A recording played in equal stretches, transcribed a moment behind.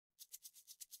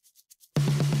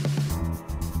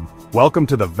Welcome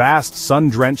to the vast,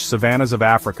 sun-drenched savannas of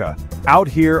Africa. Out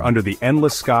here under the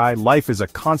endless sky, life is a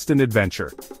constant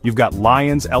adventure. You've got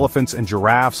lions, elephants, and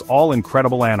giraffes, all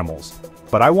incredible animals.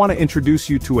 But I want to introduce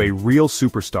you to a real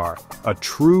superstar, a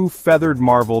true feathered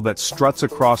marvel that struts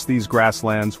across these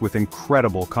grasslands with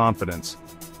incredible confidence.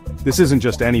 This isn't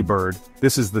just any bird,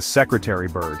 this is the secretary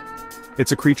bird.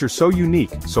 It's a creature so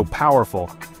unique, so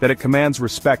powerful, that it commands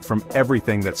respect from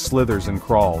everything that slithers and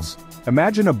crawls.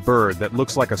 Imagine a bird that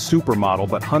looks like a supermodel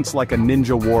but hunts like a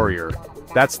ninja warrior.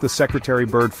 That's the secretary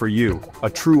bird for you, a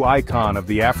true icon of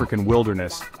the African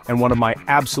wilderness, and one of my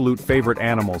absolute favorite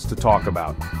animals to talk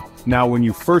about. Now, when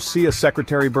you first see a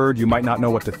secretary bird, you might not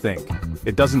know what to think.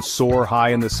 It doesn't soar high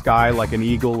in the sky like an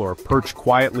eagle or perch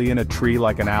quietly in a tree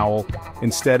like an owl.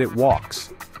 Instead, it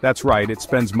walks. That's right, it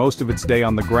spends most of its day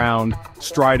on the ground,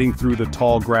 striding through the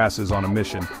tall grasses on a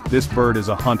mission. This bird is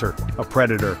a hunter, a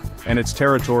predator, and its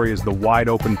territory is the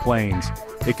wide-open plains.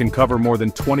 It can cover more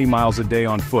than 20 miles a day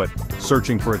on foot,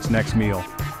 searching for its next meal.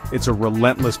 It's a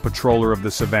relentless patroller of the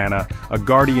savanna, a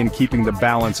guardian keeping the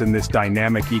balance in this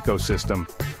dynamic ecosystem.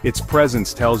 Its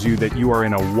presence tells you that you are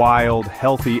in a wild,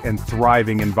 healthy, and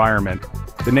thriving environment.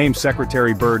 The name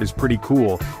secretary bird is pretty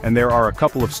cool, and there are a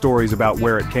couple of stories about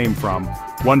where it came from.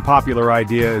 One popular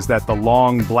idea is that the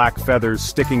long black feathers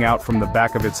sticking out from the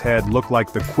back of its head look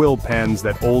like the quill pens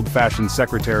that old-fashioned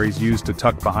secretaries used to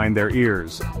tuck behind their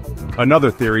ears. Another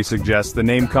theory suggests the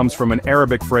name comes from an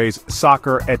Arabic phrase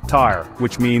saker et tar,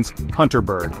 which means hunter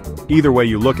bird. Either way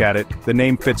you look at it, the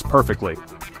name fits perfectly.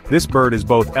 This bird is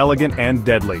both elegant and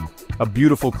deadly, a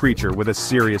beautiful creature with a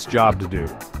serious job to do.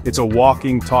 It's a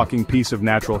walking, talking piece of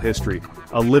natural history,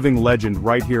 a living legend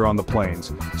right here on the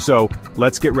plains. So,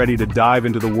 let's get ready to dive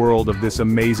into the world of this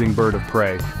amazing bird of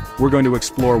prey. We're going to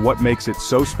explore what makes it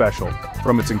so special,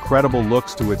 from its incredible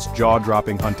looks to its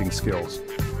jaw-dropping hunting skills.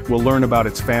 We'll learn about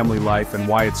its family life and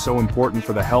why it's so important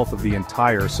for the health of the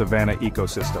entire savanna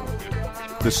ecosystem.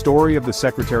 The story of the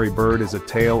secretary bird is a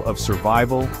tale of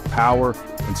survival, power,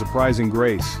 and surprising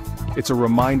grace. It's a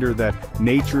reminder that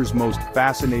nature's most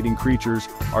fascinating creatures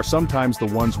are sometimes the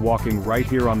ones walking right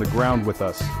here on the ground with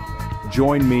us.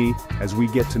 Join me as we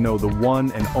get to know the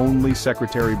one and only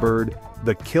secretary bird,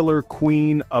 the killer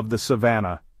queen of the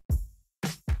savanna.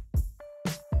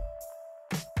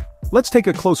 Let's take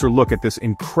a closer look at this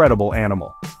incredible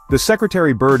animal. The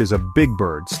secretary bird is a big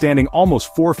bird, standing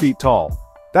almost 4 feet tall.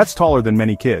 That's taller than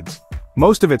many kids.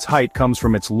 Most of its height comes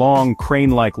from its long,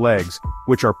 crane-like legs,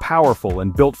 which are powerful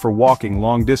and built for walking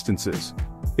long distances.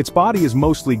 Its body is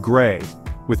mostly gray,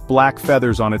 with black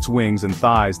feathers on its wings and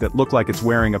thighs that look like it's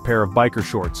wearing a pair of biker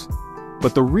shorts.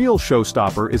 But the real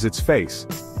showstopper is its face.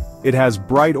 It has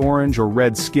bright orange or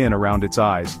red skin around its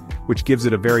eyes, which gives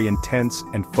it a very intense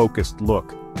and focused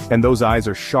look. And those eyes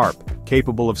are sharp,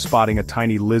 capable of spotting a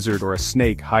tiny lizard or a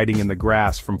snake hiding in the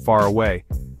grass from far away.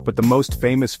 But the most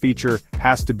famous feature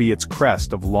has to be its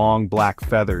crest of long black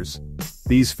feathers.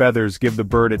 These feathers give the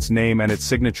bird its name and its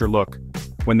signature look.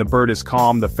 When the bird is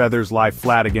calm, the feathers lie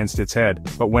flat against its head,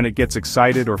 but when it gets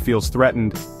excited or feels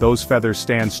threatened, those feathers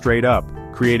stand straight up,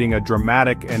 creating a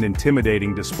dramatic and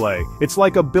intimidating display. It's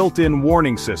like a built-in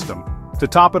warning system. To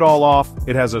top it all off,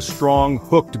 it has a strong,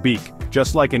 hooked beak,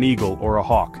 just like an eagle or a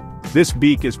hawk. This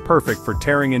beak is perfect for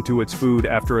tearing into its food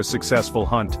after a successful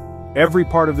hunt. Every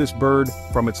part of this bird,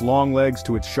 from its long legs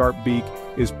to its sharp beak,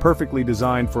 is perfectly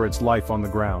designed for its life on the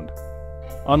ground.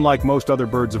 Unlike most other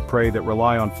birds of prey that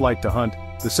rely on flight to hunt,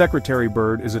 the secretary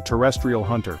bird is a terrestrial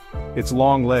hunter. Its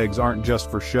long legs aren't just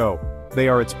for show. They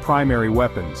are its primary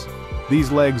weapons.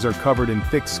 These legs are covered in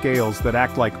thick scales that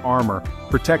act like armor,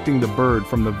 protecting the bird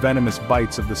from the venomous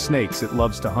bites of the snakes it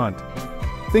loves to hunt.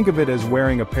 Think of it as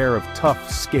wearing a pair of tough,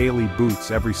 scaly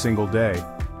boots every single day.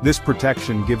 This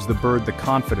protection gives the bird the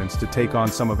confidence to take on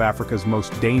some of Africa's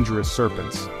most dangerous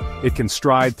serpents. It can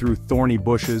stride through thorny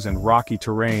bushes and rocky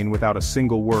terrain without a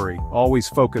single worry, always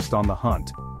focused on the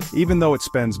hunt. Even though it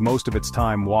spends most of its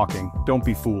time walking, don't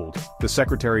be fooled. The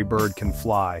secretary bird can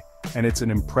fly, and it's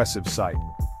an impressive sight.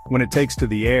 When it takes to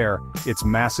the air, its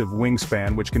massive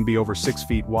wingspan, which can be over 6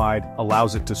 feet wide,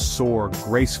 allows it to soar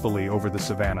gracefully over the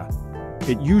savanna.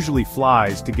 It usually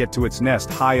flies to get to its nest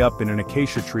high up in an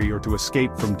acacia tree or to escape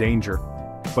from danger,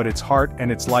 but its heart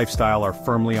and its lifestyle are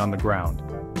firmly on the ground.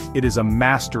 It is a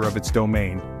master of its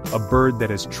domain, a bird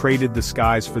that has traded the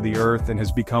skies for the earth and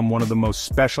has become one of the most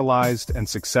specialized and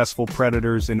successful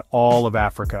predators in all of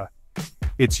Africa.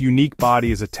 Its unique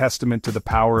body is a testament to the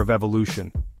power of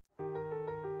evolution.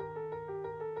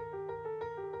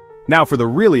 Now for the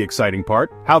really exciting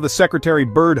part, how the secretary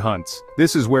bird hunts.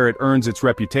 This is where it earns its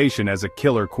reputation as a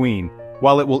killer queen.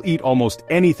 While it will eat almost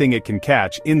anything it can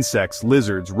catch, insects,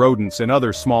 lizards, rodents, and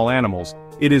other small animals,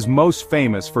 it is most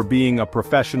famous for being a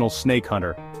professional snake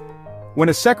hunter. When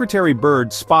a secretary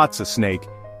bird spots a snake,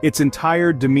 its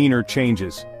entire demeanor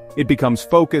changes. It becomes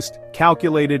focused,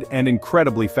 calculated, and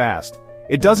incredibly fast.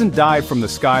 It doesn't dive from the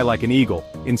sky like an eagle.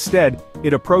 Instead,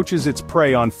 it approaches its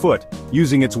prey on foot,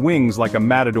 using its wings like a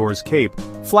matador's cape,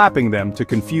 flapping them to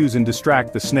confuse and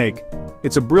distract the snake.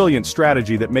 It's a brilliant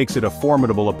strategy that makes it a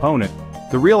formidable opponent.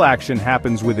 The real action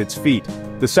happens with its feet.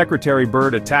 The secretary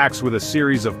bird attacks with a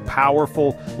series of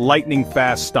powerful,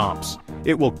 lightning-fast stomps.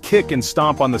 It will kick and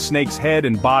stomp on the snake's head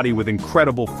and body with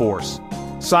incredible force.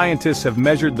 Scientists have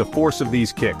measured the force of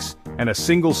these kicks, and a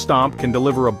single stomp can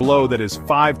deliver a blow that is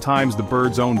 5 times the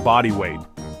bird's own body weight.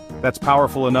 That's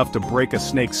powerful enough to break a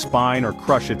snake's spine or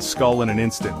crush its skull in an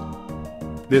instant.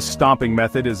 This stomping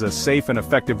method is a safe and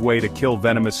effective way to kill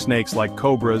venomous snakes like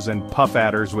cobras and puff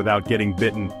adders without getting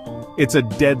bitten. It's a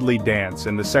deadly dance,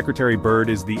 and the secretary bird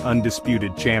is the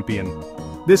undisputed champion.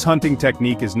 This hunting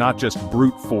technique is not just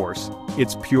brute force,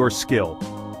 it's pure skill.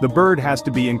 The bird has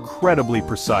to be incredibly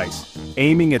precise,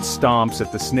 aiming its stomps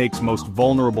at the snake's most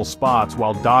vulnerable spots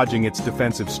while dodging its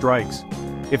defensive strikes.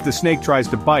 If the snake tries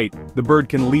to bite, the bird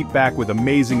can leap back with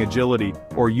amazing agility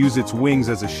or use its wings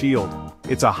as a shield.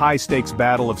 It's a high-stakes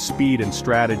battle of speed and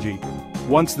strategy.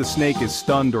 Once the snake is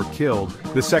stunned or killed,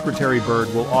 the secretary bird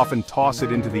will often toss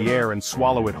it into the air and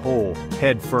swallow it whole,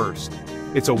 head first.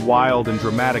 It's a wild and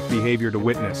dramatic behavior to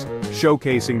witness,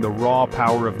 showcasing the raw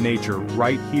power of nature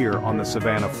right here on the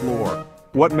savanna floor.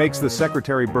 What makes the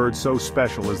secretary bird so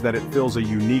special is that it fills a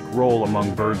unique role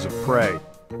among birds of prey.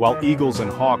 While eagles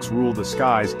and hawks rule the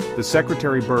skies, the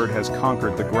secretary bird has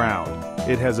conquered the ground.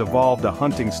 It has evolved a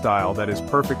hunting style that is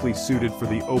perfectly suited for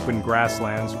the open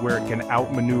grasslands where it can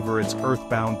outmaneuver its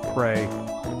earthbound prey.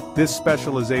 This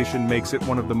specialization makes it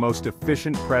one of the most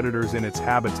efficient predators in its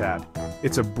habitat.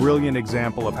 It's a brilliant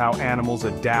example of how animals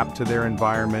adapt to their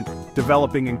environment,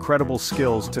 developing incredible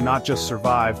skills to not just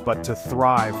survive but to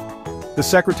thrive. The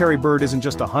secretary bird isn't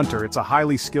just a hunter, it's a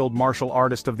highly skilled martial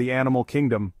artist of the animal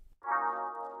kingdom.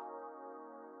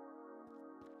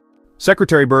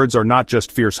 Secretary birds are not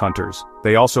just fierce hunters,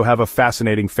 they also have a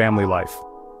fascinating family life.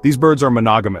 These birds are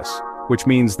monogamous, which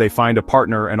means they find a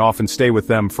partner and often stay with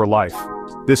them for life.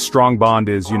 This strong bond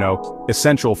is,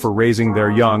 essential for raising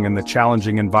their young in the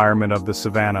challenging environment of the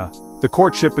savanna. The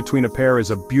courtship between a pair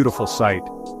is a beautiful sight.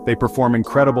 They perform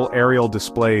incredible aerial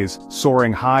displays,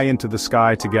 soaring high into the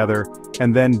sky together,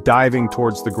 and then diving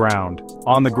towards the ground.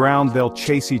 On the ground, they'll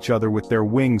chase each other with their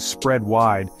wings spread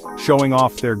wide, showing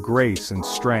off their grace and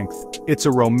strength. It's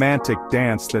a romantic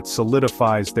dance that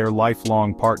solidifies their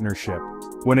lifelong partnership.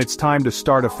 When it's time to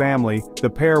start a family, the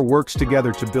pair works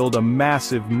together to build a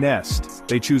massive nest.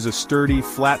 They choose a sturdy,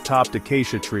 flat-topped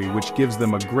acacia tree which gives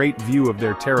them a great view of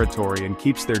their territory and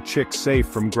keeps their chicks safe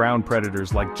from ground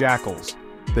predators like jackals.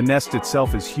 The nest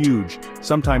itself is huge,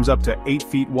 sometimes up to 8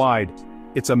 feet wide.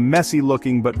 It's a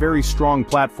messy-looking but very strong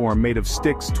platform made of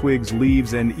sticks, twigs,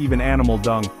 leaves, and even animal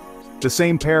dung. The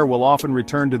same pair will often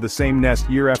return to the same nest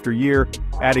year after year,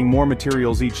 adding more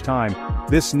materials each time.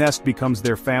 This nest becomes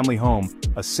their family home,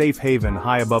 a safe haven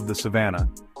high above the savanna.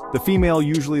 The female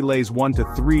usually lays 1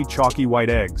 to 3 chalky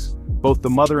white eggs. Both the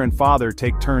mother and father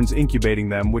take turns incubating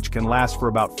them, which can last for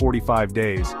about 45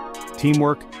 days.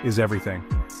 Teamwork is everything.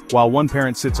 While one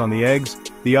parent sits on the eggs,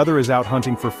 the other is out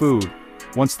hunting for food.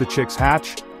 Once the chicks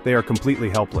hatch, they are completely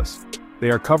helpless. They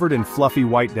are covered in fluffy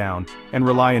white down, and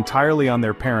rely entirely on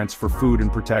their parents for food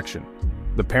and protection.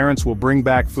 The parents will bring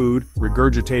back food,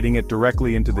 regurgitating it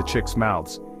directly into the chicks'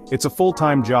 mouths. It's a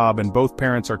full-time job and both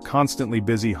parents are constantly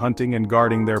busy hunting and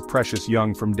guarding their precious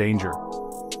young from danger.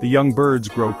 The young birds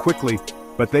grow quickly,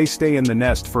 but they stay in the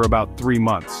nest for about 3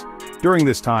 months. During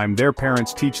this time, their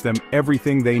parents teach them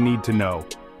everything they need to know.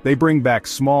 They bring back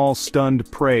small,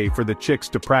 stunned prey for the chicks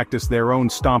to practice their own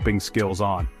stomping skills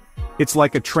on. It's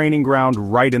like a training ground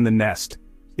right in the nest.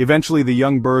 Eventually the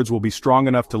young birds will be strong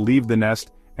enough to leave the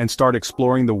nest and start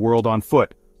exploring the world on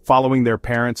foot, following their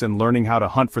parents and learning how to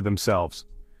hunt for themselves.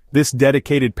 This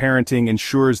dedicated parenting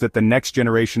ensures that the next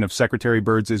generation of secretary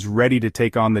birds is ready to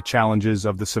take on the challenges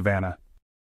of the savanna.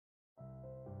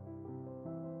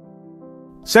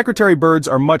 Secretary birds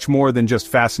are much more than just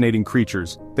fascinating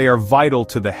creatures. They are vital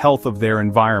to the health of their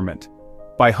environment.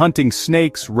 By hunting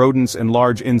snakes, rodents, and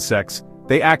large insects,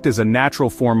 they act as a natural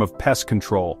form of pest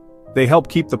control. They help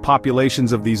keep the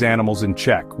populations of these animals in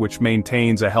check, which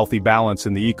maintains a healthy balance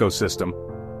in the ecosystem.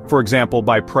 For example,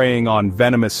 by preying on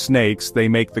venomous snakes, they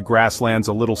make the grasslands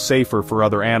a little safer for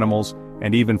other animals,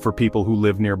 and even for people who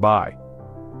live nearby.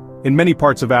 In many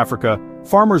parts of Africa,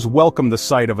 farmers welcome the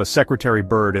sight of a secretary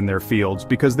bird in their fields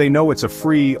because they know it's a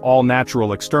free,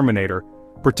 all-natural exterminator,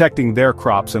 protecting their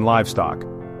crops and livestock.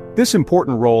 This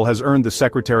important role has earned the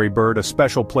secretary bird a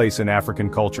special place in African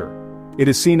culture. It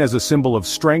is seen as a symbol of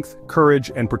strength,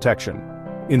 courage, and protection.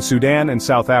 In Sudan and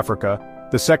South Africa,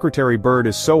 the secretary bird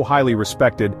is so highly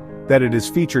respected that it is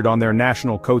featured on their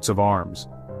national coats of arms.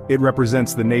 It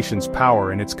represents the nation's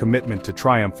power and its commitment to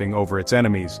triumphing over its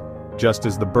enemies, just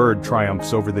as the bird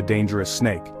triumphs over the dangerous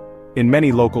snake. In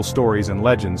many local stories and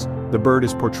legends, the bird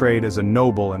is portrayed as a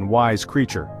noble and wise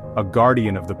creature, a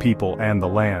guardian of the people and the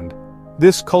land.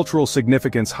 This cultural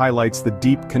significance highlights the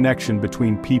deep connection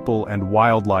between people and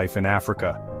wildlife in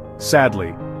Africa.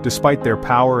 Sadly, despite their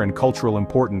power and cultural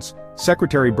importance,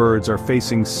 secretary birds are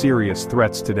facing serious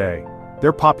threats today.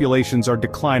 Their populations are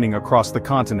declining across the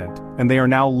continent, and they are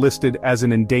now listed as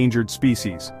an endangered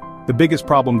species. The biggest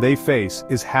problem they face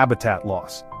is habitat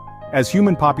loss. As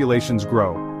human populations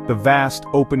grow, the vast,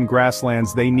 open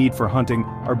grasslands they need for hunting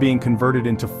are being converted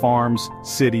into farms,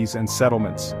 cities, and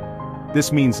settlements.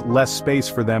 This means less space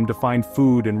for them to find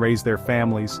food and raise their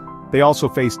families. They also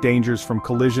face dangers from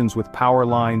collisions with power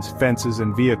lines, fences,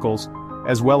 and vehicles,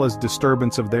 as well as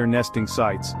disturbance of their nesting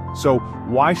sites. So,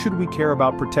 why should we care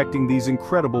about protecting these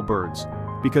incredible birds?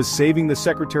 Because saving the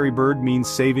secretary bird means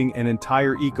saving an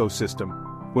entire ecosystem.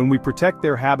 When we protect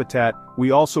their habitat,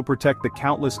 we also protect the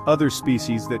countless other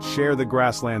species that share the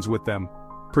grasslands with them.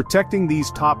 Protecting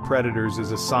these top predators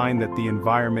is a sign that the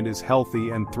environment is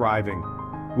healthy and thriving.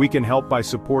 We can help by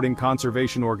supporting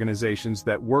conservation organizations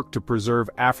that work to preserve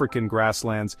African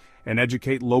grasslands and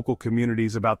educate local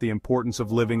communities about the importance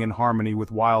of living in harmony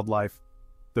with wildlife.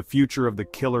 The future of the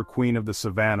killer queen of the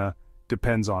savanna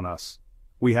depends on us.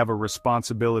 We have a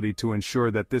responsibility to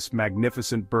ensure that this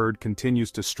magnificent bird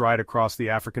continues to stride across the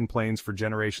African plains for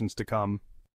generations to come.